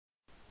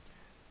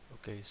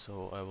Okay,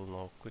 so I will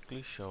now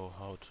quickly show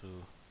how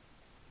to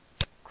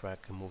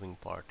track a moving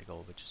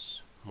particle which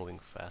is moving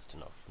fast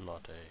enough,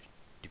 not a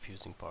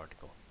diffusing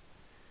particle,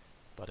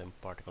 but a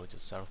particle which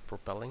is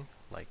self-propelling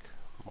like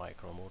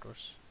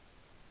micromotors,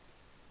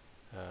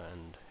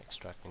 and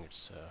extracting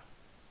its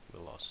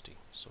velocity.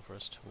 So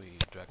first we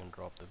drag and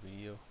drop the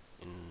video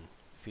in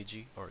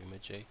FiJi or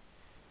ImageJ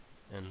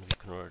and we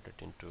convert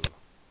it into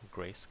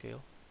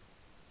grayscale.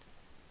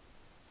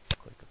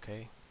 Click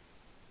OK.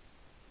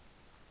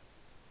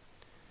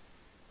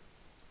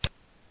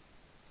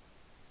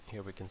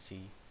 Here we can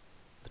see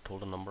the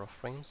total number of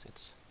frames.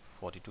 It's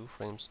 42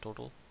 frames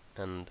total,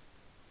 and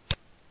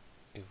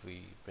if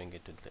we bring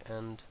it to the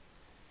end,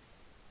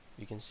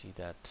 you can see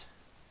that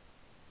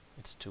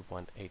it's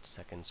 2.8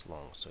 seconds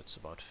long, so it's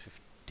about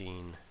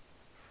 15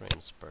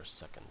 frames per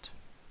second.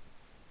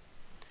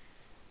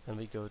 Then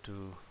we go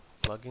to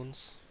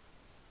plugins,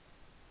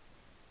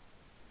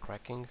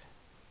 tracking,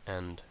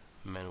 and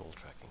manual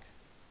tracking.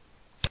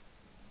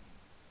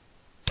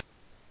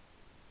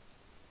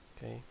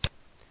 Okay.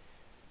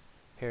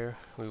 Here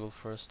we will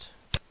first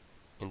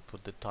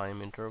input the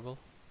time interval,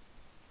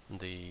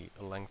 the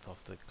length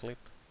of the clip.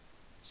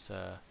 It's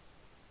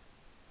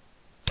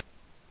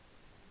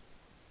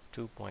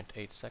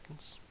 2.8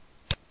 seconds.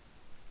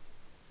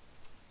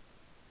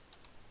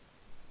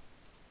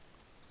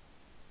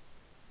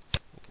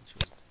 We can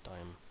choose the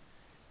time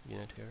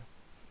unit here,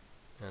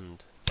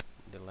 and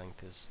the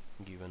length is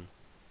given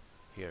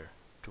here,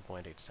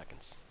 2.8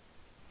 seconds.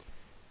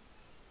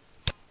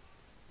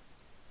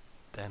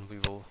 Then we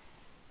will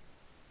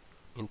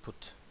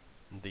input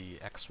the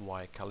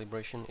XY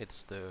calibration.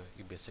 It's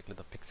basically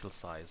the pixel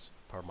size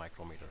per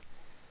micrometer.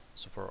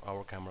 So for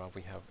our camera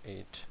we have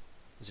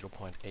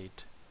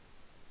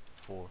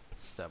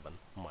 0.847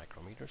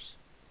 micrometers.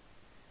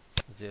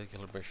 The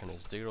calibration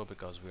is 0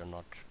 because we are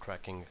not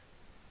tracking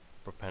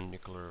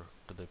perpendicular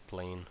to the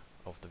plane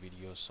of the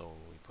video, so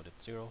we put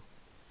it 0.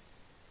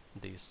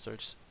 The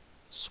search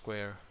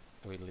square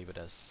we leave it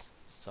as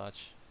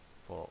such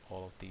for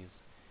all of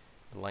these.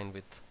 The line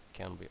width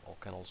can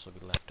also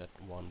be left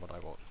at 1, but I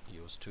will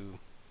use 2.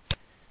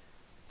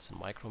 It's in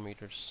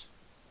micrometers.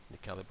 The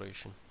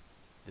calibration,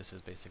 this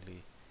is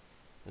basically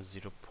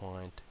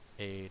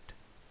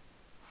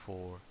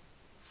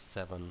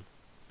 0.847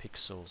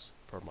 pixels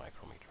per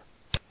micrometer.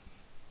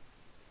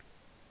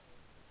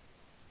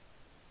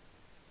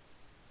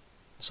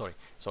 Sorry,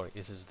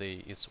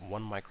 it's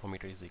 1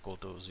 micrometer is equal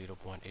to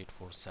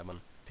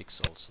 0.847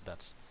 pixels.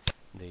 That's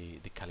the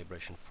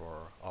calibration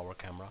for our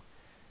camera.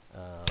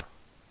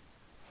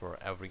 For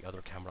every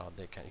other camera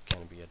it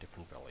can be a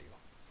different value.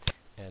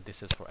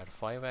 This is for at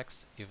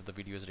 5x. If the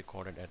video is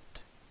recorded at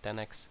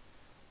 10x,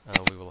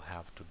 we will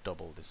have to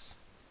double this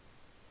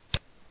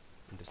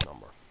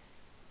number.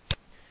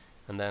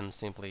 And then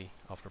simply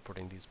after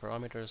putting these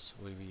parameters,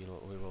 we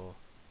will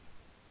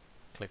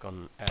click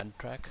on add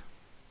track,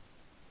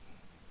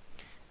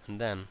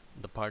 and then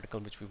the particle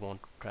which we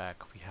want to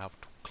track, we have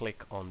to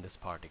click on this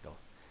particle.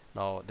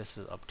 Now this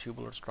is a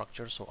tubular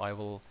structure, so I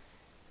will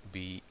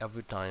be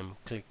every time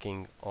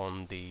clicking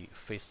on the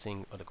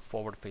facing or the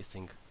forward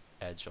facing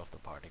edge of the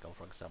particle,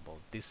 for example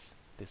this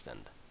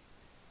end.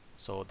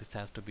 So this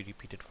has to be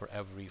repeated for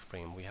every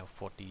frame. We have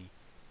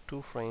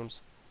 42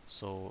 frames,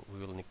 so we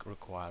will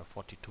require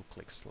 42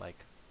 clicks,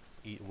 like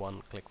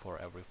one click for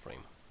every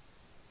frame.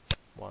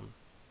 1,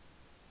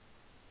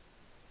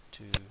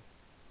 2,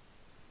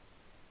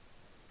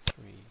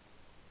 3,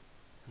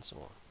 and so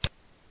on.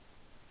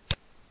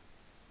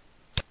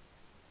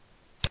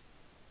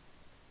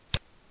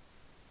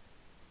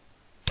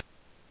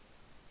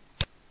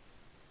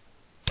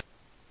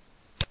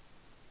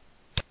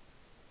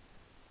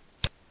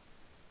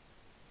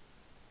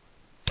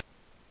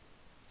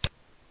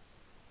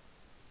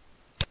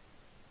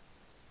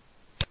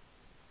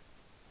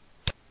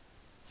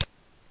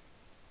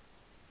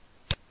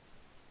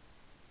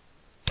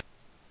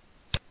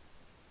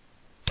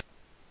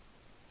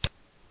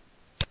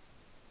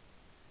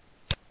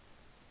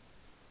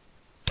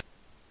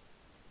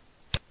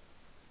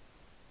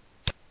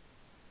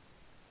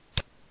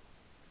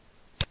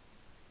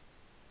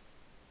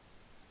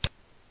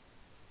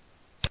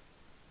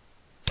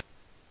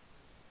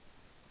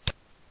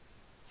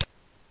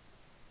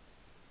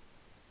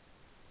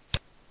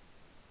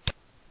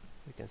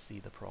 We can see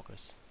the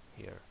progress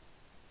here.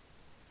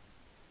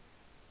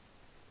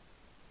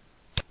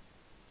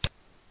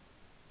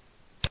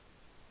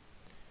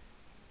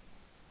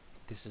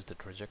 This is the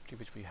trajectory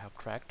which we have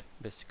tracked.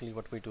 Basically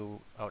what we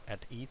do out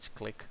at each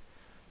click,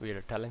 we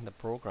are telling the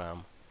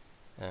program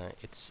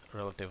its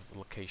relative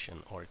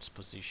location or its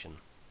position,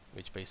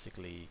 which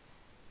basically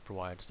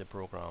provides the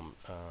program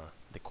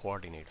the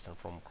coordinates, and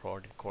from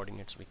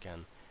coordinates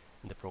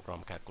the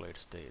program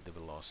calculates the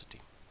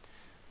velocity.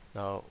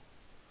 Now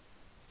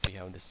we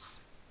have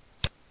this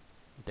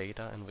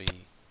data and we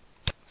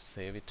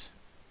save it.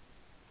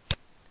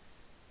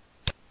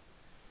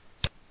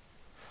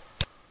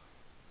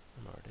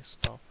 On our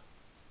desktop,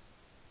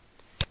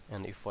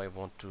 and if I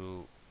want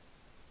to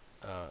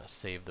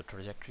save the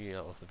trajectory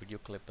of the video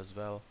clip as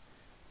well,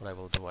 what I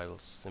will do, I will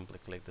simply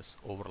click this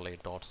overlay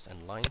dots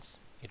and lines.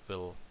 It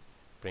will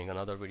bring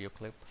another video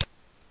clip,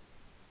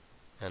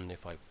 and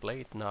if I play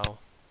it now,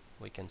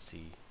 we can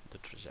see the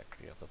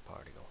trajectory of the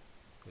particle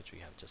which we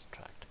have just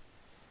tracked.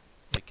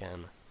 We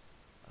can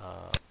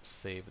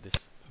save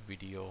this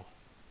video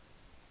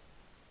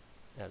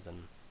as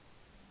an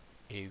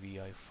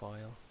AVI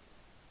file.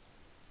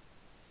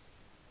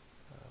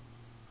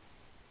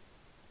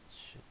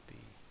 Should be,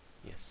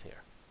 yes,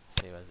 here,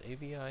 save as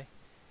AVI,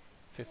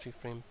 15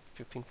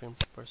 frames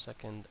per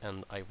second,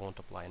 and I won't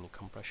apply any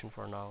compression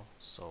for now,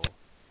 so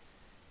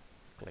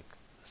click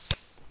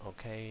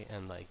OK,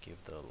 and I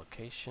give the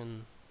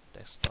location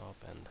desktop,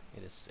 and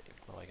it is saved.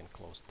 Now I can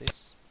close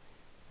this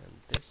and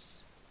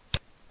this,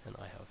 and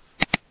I have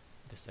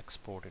this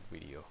exported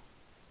video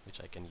which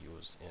I can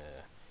use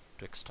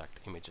to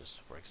extract images,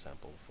 for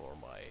example, for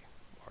my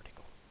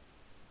article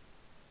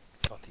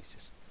or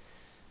thesis.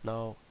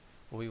 Now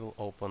we will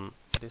open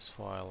this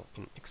file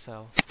in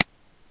Excel,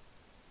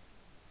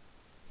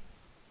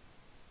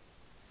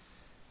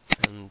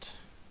 and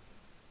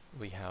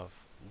we have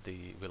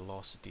the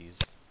velocities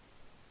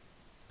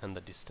and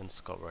the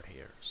distance covered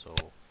here. So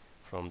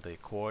from the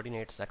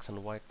coordinates, x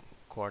and y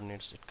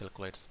coordinates, it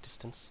calculates the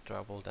distance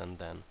traveled, and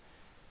then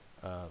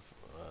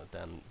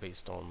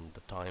based on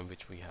the time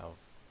which we have,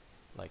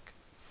 like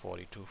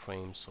 42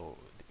 frames, so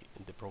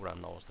the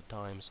program knows the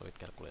time, so it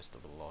calculates the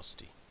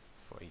velocity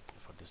for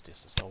this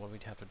distance. Now what we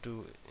have to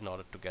do in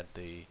order to get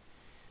the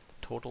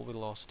total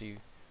velocity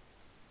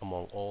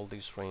among all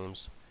these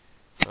frames,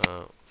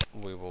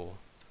 we will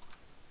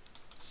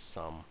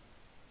sum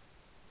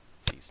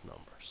these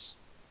numbers.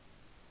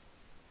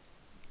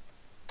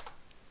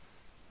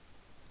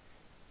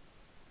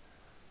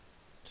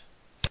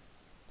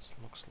 This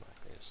looks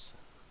like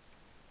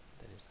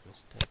there is a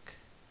mistake.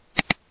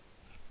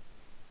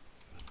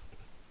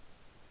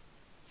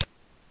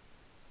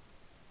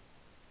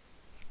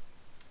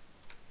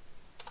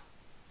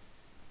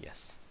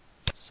 Yes,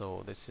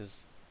 so this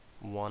is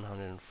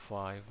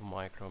 105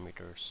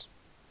 micrometers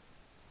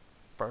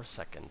per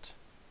second,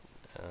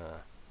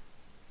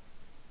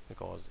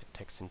 because it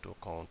takes into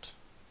account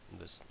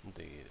the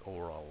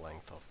overall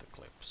length of the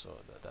clip. So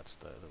that's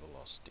the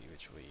velocity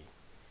which we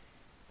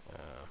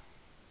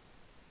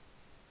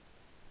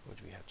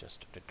have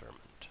just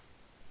determined.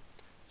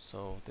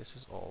 So this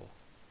is all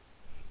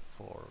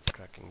for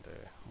tracking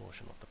the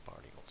motion of the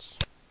particles.